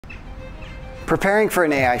Preparing for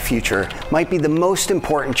an AI future might be the most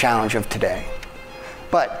important challenge of today.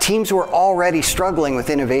 But teams were already struggling with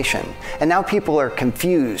innovation, and now people are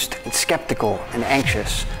confused and skeptical and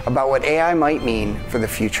anxious about what AI might mean for the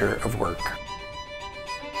future of work.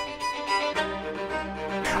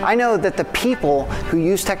 I know that the people who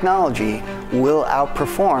use technology will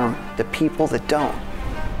outperform the people that don't.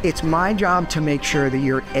 It's my job to make sure that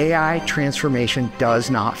your AI transformation does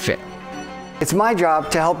not fail. It's my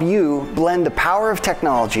job to help you blend the power of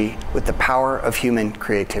technology with the power of human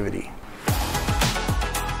creativity.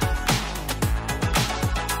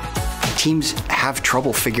 Teams have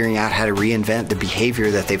trouble figuring out how to reinvent the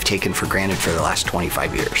behavior that they've taken for granted for the last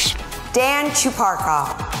 25 years. Dan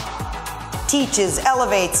Chuparkoff teaches,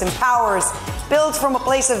 elevates, empowers, builds from a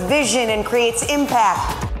place of vision, and creates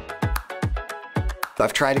impact.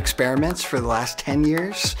 I've tried experiments for the last 10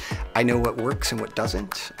 years. I know what works and what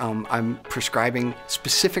doesn't. I'm prescribing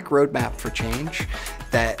specific roadmap for change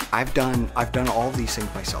that I've done all of these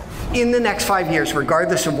things myself. In the next 5 years,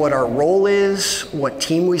 regardless of what our role is, what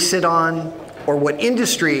team we sit on, or what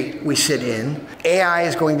industry we sit in, AI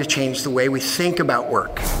is going to change the way we think about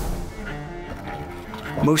work.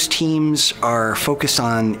 Most teams are focused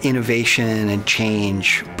on innovation and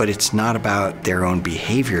change, but it's not about their own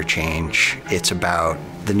behavior change. It's about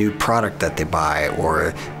the new product that they buy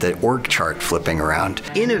or the org chart flipping around.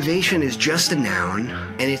 Innovation is just a noun,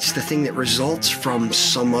 and it's the thing that results from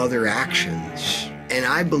some other actions. And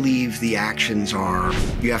I believe the actions are,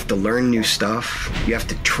 you have to learn new stuff, you have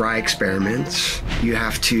to try experiments, you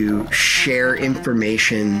have to share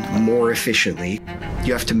information more efficiently,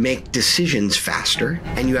 you have to make decisions faster,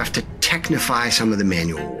 and you have to technify some of the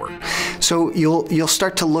manual work. So you'll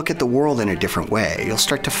start to look at the world in a different way. You'll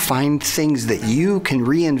start to find things that you can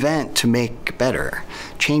reinvent to make better,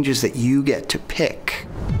 changes that you get to pick.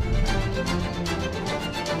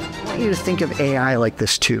 I want you to think of AI like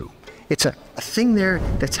this too. It's a thing there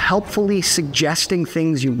that's helpfully suggesting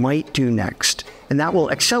things you might do next, and that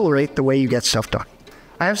will accelerate the way you get stuff done.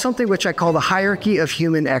 I have something which I call the hierarchy of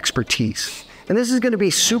human expertise. And this is going to be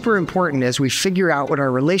super important as we figure out what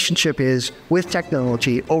our relationship is with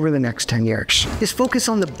technology over the next 10 years. Is focus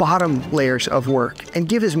on the bottom layers of work and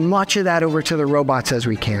give as much of that over to the robots as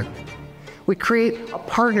we can. We create a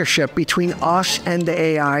partnership between us and the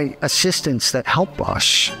AI assistants that help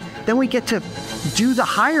us. Then we get to do the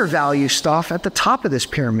higher value stuff at the top of this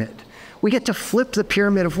pyramid. We get to flip the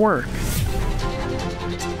pyramid of work.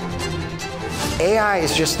 AI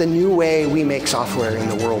is just the new way we make software in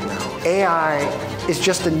the world now. AI is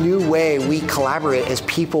just a new way we collaborate as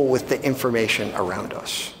people with the information around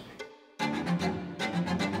us.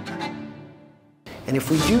 And if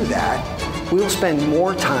we do that, we will spend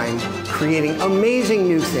more time creating amazing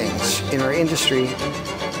new things in our industry,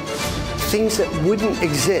 things that wouldn't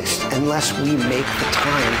exist unless we make the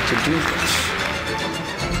time to do this.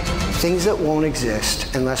 Things that won't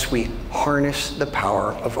exist unless we harness the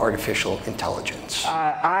power of artificial intelligence.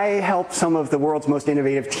 I help some of the world's most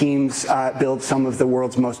innovative teams build some of the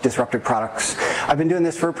world's most disruptive products. I've been doing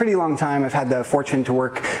this for a pretty long time. I've had the fortune to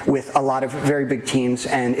work with a lot of very big teams,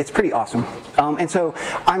 and it's pretty awesome. And so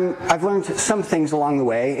I've learned some things along the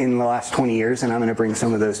way in the last 20 years, and I'm going to bring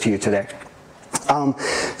some of those to you today.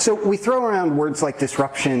 So we throw around words like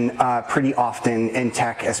disruption pretty often in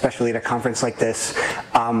tech, especially at a conference like this.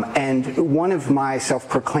 And one of my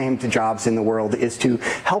self-proclaimed jobs in the world is to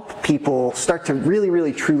help people start to really,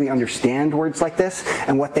 really, truly understand words like this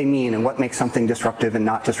and what they mean and what makes something disruptive and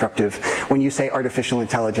not disruptive. When you say artificial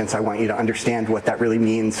intelligence, I want you to understand what that really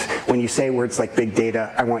means. When you say words like big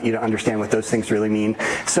data, I want you to understand what those things really mean.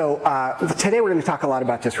 So today we're going to talk a lot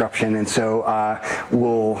about disruption, and so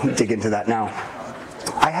we'll dig into that now.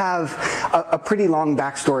 I have a pretty long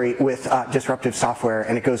backstory with disruptive software,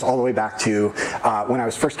 and it goes all the way back to when I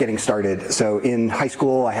was first getting started. So in high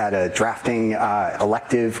school, I had a drafting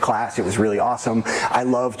elective class. It was really awesome. I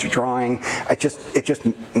loved drawing. It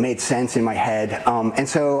just made sense in my head. And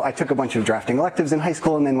so I took a bunch of drafting electives in high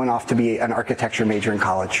school and then went off to be an architecture major in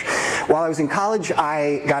college. While I was in college,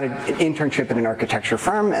 I got an internship at an architecture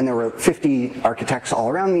firm, and there were 50 architects all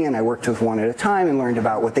around me, and I worked with one at a time and learned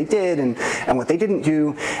about what they did and what they didn't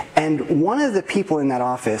do. And one of the people in that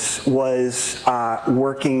office was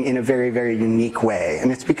working in a very, very unique way.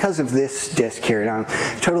 And it's because of this disc here. And I'm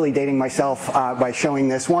totally dating myself by showing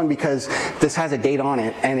this one because this has a date on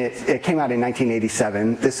it, and it came out in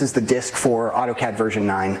 1987. This is the disc for AutoCAD version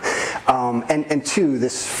 9. And two,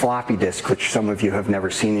 this floppy disk, which some of you have never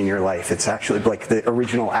seen in your life. It's actually like the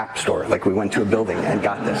original App Store. Like we went to a building and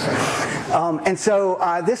got this. And so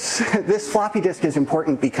this floppy disk is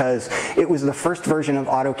important because it was the first version of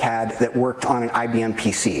AutoCAD that worked on an IBM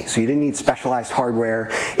PC. So you didn't need specialized hardware.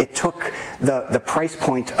 It took the price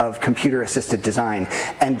point of computer-assisted design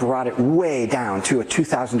and brought it way down to a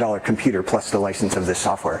 $2,000 computer plus the license of this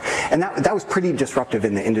software. And that was pretty disruptive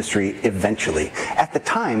in the industry eventually. At the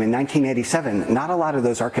time, in 1987, not a lot of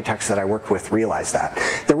those architects that I worked with realized that.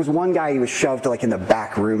 There was one guy, he was shoved like in the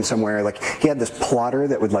back room somewhere. Like he had this plotter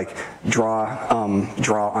that would like draw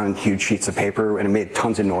on huge sheets of paper, and it made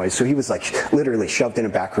tons of noise. So he was like literally shoved in a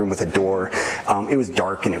back room with a door. It was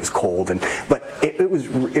dark and it was cold, but it was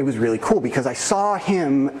really cool because I saw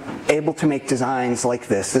him able to make designs like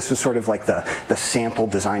this. This was sort of like the sample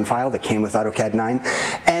design file that came with AutoCAD 9,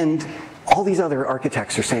 and all these other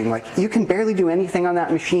architects are saying, like, you can barely do anything on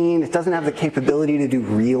that machine. It doesn't have the capability to do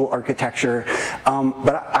real architecture.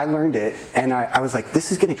 But I learned it, and I was like,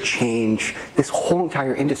 this is going to change this whole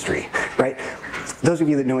entire industry, right? Those of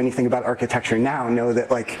you that know anything about architecture now know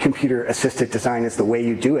that like computer-assisted design is the way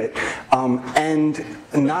you do it. And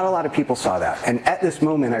not a lot of people saw that. And at this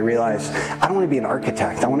moment, I realized I don't want to be an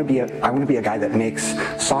architect. I want to be a guy that makes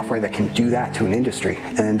software that can do that to an industry.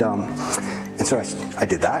 And so I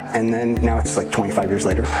did that, and then now it's like 25 years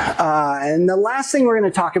later. And the last thing we're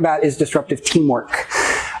going to talk about is disruptive teamwork.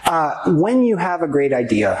 When you have a great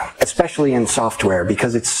idea, especially in software,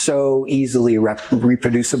 because it's so easily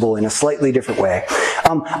reproducible in a slightly different way,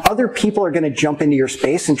 other people are going to jump into your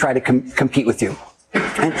space and try to compete with you.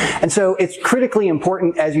 And so it's critically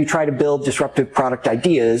important as you try to build disruptive product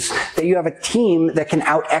ideas that you have a team that can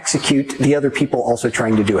out-execute the other people also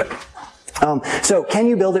trying to do it. So can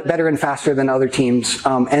you build it better and faster than other teams?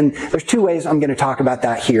 And there's two ways I'm going to talk about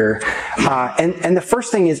that here. And the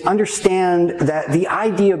first thing is understand that the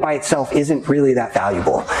idea by itself isn't really that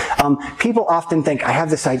valuable. People often think, I have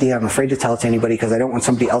this idea, I'm afraid to tell it to anybody because I don't want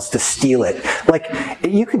somebody else to steal it. Like,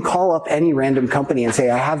 you can call up any random company and say,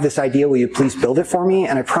 I have this idea, will you please build it for me?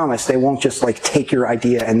 And I promise they won't just like take your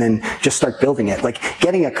idea and then just start building it. Like,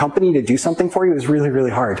 getting a company to do something for you is really,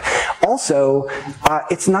 really hard. Also,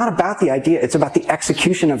 it's not about the idea, it's about the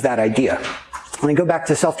execution of that idea. Let me go back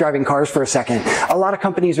to self-driving cars for a second. A lot of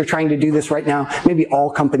companies are trying to do this right now, maybe all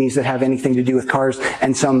companies that have anything to do with cars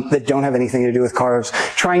and some that don't have anything to do with cars,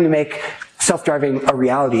 trying to make self-driving a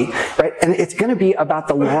reality, right? And it's going to be about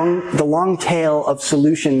the long tail of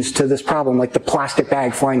solutions to this problem, like the plastic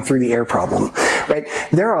bag flying through the air problem, right?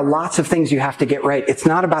 There are lots of things you have to get right. It's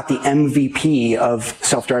not about the MVP of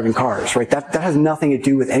self-driving cars, right? That has nothing to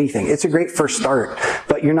do with anything. It's a great first start,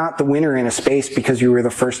 but you're not the winner in a space because you were the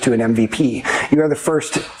first to an MVP. You are the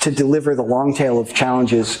first to deliver the long tail of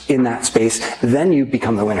challenges in that space, then you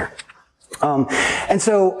become the winner. And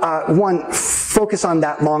so, one, focus on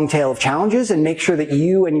that long tail of challenges and make sure that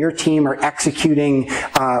you and your team are executing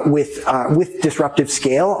with disruptive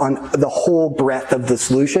scale on the whole breadth of the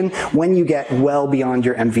solution when you get well beyond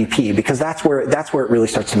your MVP, because that's where it really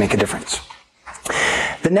starts to make a difference.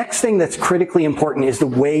 The next thing that's critically important is the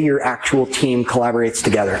way your actual team collaborates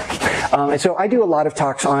together. And so I do a lot of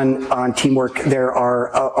talks on teamwork. There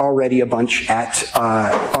are already a bunch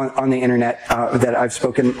on the internet that I've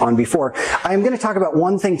spoken on before. I'm going to talk about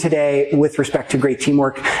one thing today with respect to great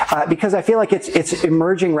teamwork because I feel like it's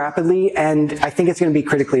emerging rapidly, and I think it's going to be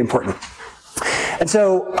critically important. And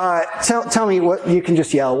so tell me, what you can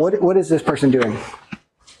just yell. What is this person doing?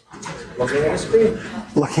 Looking at a screen.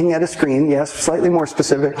 Looking at a screen, yes, slightly more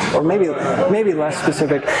specific, or maybe less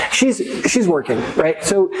specific. She's working, right?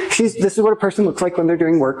 So this is what a person looks like when they're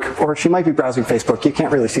doing work, or she might be browsing Facebook. You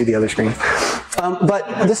can't really see the other screen.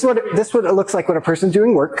 But this is what it looks like when a person's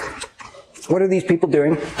doing work. What are these people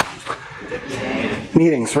doing?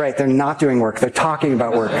 Meetings, right? They're not doing work. They're talking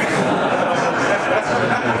about work.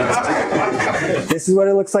 This is what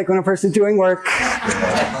it looks like when a person's doing work.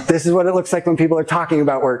 This is what it looks like when people are talking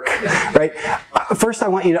about work, right? First, I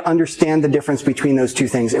want you to understand the difference between those two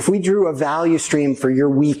things. If we drew a value stream for your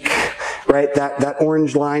week, right, that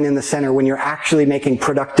orange line in the center when you're actually making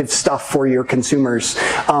productive stuff for your consumers,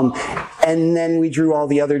 and then we drew all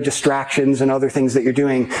the other distractions and other things that you're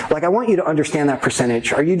doing, like, I want you to understand that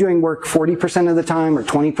percentage. Are you doing work 40% of the time, or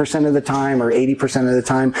 20% of the time, or 80% of the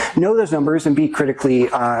time? Know those numbers and be critically,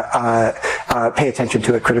 pay attention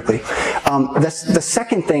to it critically. The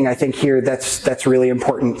second thing I think here that's really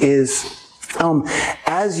important is,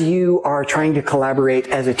 as you are trying to collaborate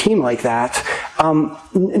as a team like that,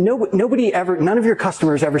 none of your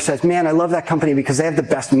customers ever says, man, I love that company because they have the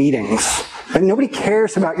best meetings. And nobody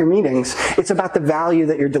cares about your meetings. It's about the value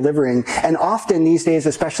that you're delivering. And often these days,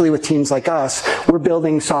 especially with teams like us, we're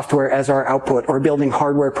building software as our output, or building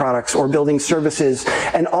hardware products, or building services,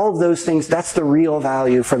 and all of those things, that's the real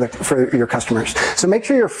value for your customers. So make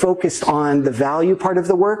sure you're focused on the value part of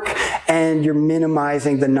the work, and you're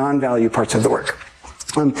minimizing the non-value parts of the work.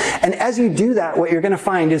 And as you do that, what you're going to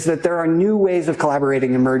find is that there are new ways of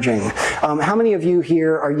collaborating emerging. How many of you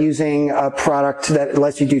here are using a product that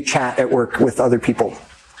lets you do chat at work with other people?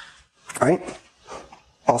 All right?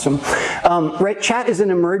 Awesome. Right, chat is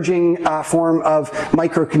an emerging form of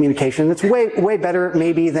micro-communication. It's way better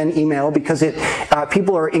maybe than email, because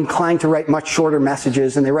people are inclined to write much shorter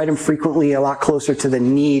messages, and they write them frequently a lot closer to the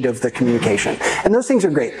need of the communication. And those things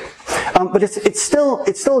are great. But it's still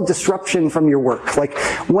a disruption from your work. Like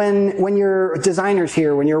when you're designers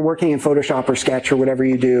here, when you're working in Photoshop or Sketch or whatever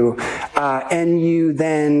you do, and you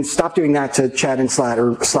then stop doing that to chat in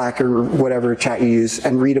Slack or whatever chat you use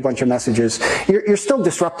and read a bunch of messages, you're still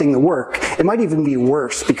disrupting the work. It might even be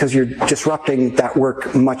worse because you're disrupting that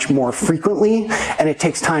work much more frequently, and it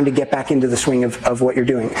takes time to get back into the swing of what you're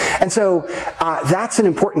doing. And so that's an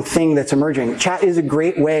important thing that's emerging. Chat is a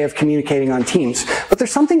great way of communicating on Teams. But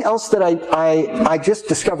there's something else that I just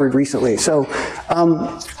discovered recently. So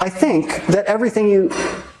I think that everything you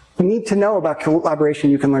need to know about collaboration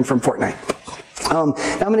you can learn from Fortnite. Now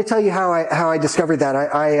I'm going to tell you how I discovered that.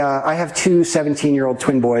 I have two 17-year-old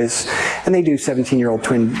twin boys, and they do 17-year-old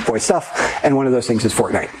twin boy stuff, and one of those things is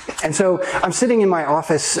Fortnite. And so I'm sitting in my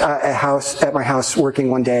office at my house working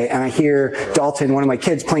one day, and I hear Dalton, one of my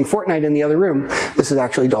kids, playing Fortnite in the other room. This is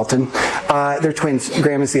actually Dalton. They're twins.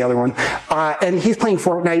 Graham is the other one. And he's playing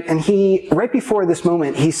Fortnite, and right before this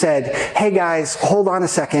moment, he said, hey guys, hold on a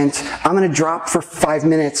second. I'm going to drop for 5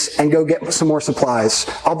 minutes and go get some more supplies.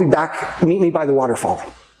 I'll be back. Meet me by the waterfall.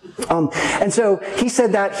 And so he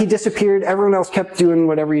said that, he disappeared, everyone else kept doing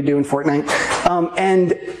whatever you do in Fortnite,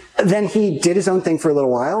 and then he did his own thing for a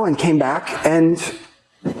little while and came back and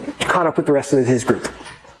caught up with the rest of his group.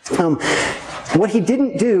 What he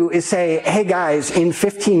didn't do is say, hey guys, in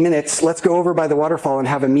 15 minutes, let's go over by the waterfall and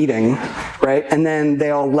have a meeting, right? And then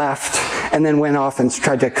they all left and then went off and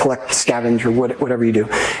tried to scavenge or whatever you do.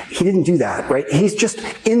 He didn't do that, right? He's just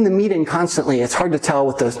in the meeting constantly. It's hard to tell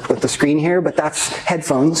with the screen here, but that's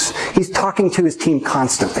headphones. He's talking to his team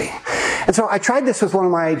constantly. And so I tried this with one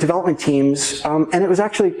of my development teams, and it was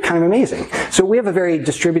actually kind of amazing. So we have a very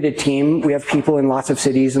distributed team. We have people in lots of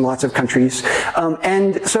cities and lots of countries.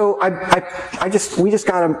 And so we just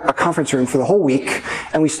got a conference room for the whole week,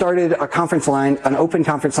 and we started a conference line, an open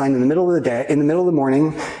conference line in the middle of the day, in the middle of the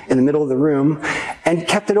morning, in the middle of the room, and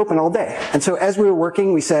kept it open all day. And so as we were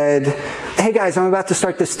working, we said, hey guys, I'm about to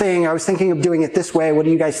start this thing. I was thinking of doing it this way. What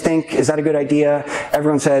do you guys think? Is that a good idea?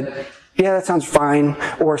 Everyone said, yeah, that sounds fine.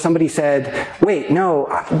 Or somebody said, wait, no,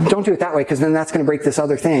 don't do it that way, because then that's going to break this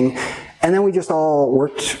other thing. And then we just all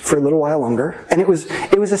worked for a little while longer. And it was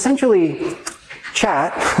essentially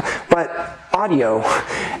chat, but audio.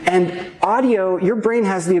 And audio, your brain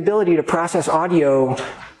has the ability to process audio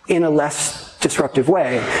in a less disruptive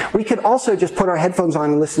way. We could also just put our headphones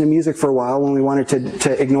on and listen to music for a while when we wanted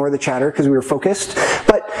to ignore the chatter because we were focused.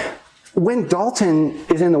 But when Dalton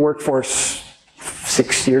is in the workforce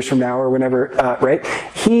 6 years from now or whenever, right,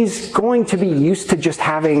 he's going to be used to just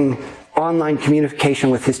having online communication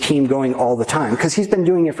with his team going all the time because he's been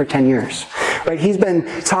doing it for 10 years, right? He's been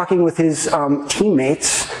talking with his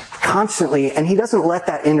teammates constantly, and he doesn't let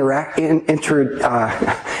that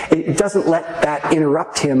it doesn't let that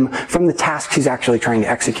interrupt him from the tasks he's actually trying to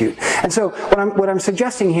execute. And so what I'm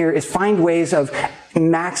suggesting here is find ways of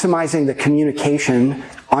maximizing the communication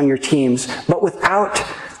on your teams, but without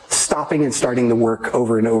stopping and starting the work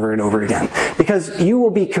over and over and over again. Because you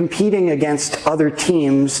will be competing against other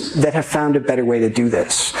teams that have found a better way to do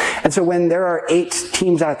this. And so when there are 8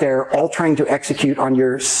 teams out there all trying to execute on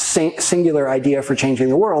your singular idea for changing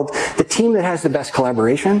the world, the team that has the best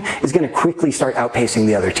collaboration is going to quickly start outpacing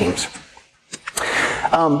the other teams.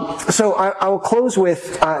 So I will close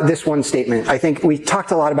with this one statement. I think we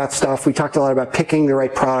talked a lot about stuff. We talked a lot about picking the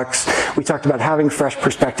right products. We talked about having fresh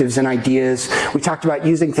perspectives and ideas. We talked about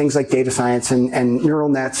using things like data science and neural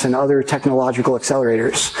nets and other technological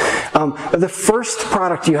accelerators. But the first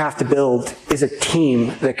product you have to build is a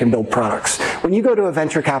team that can build products. When you go to a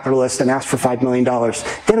venture capitalist and ask for $5 million,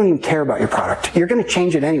 they don't even care about your product. You're going to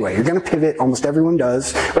change it anyway. You're going to pivot. Almost everyone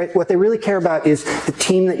does, right? What they really care about is the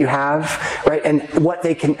team that you have, right? And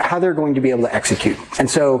how they're going to be able to execute. And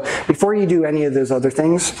so before you do any of those other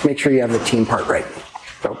things, make sure you have the team part right.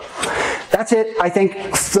 So that's it. I think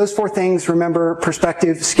those 4 things, remember,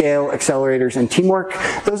 perspective, scale, accelerators, and teamwork.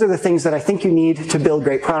 Those are the things that I think you need to build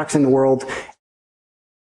great products in the world.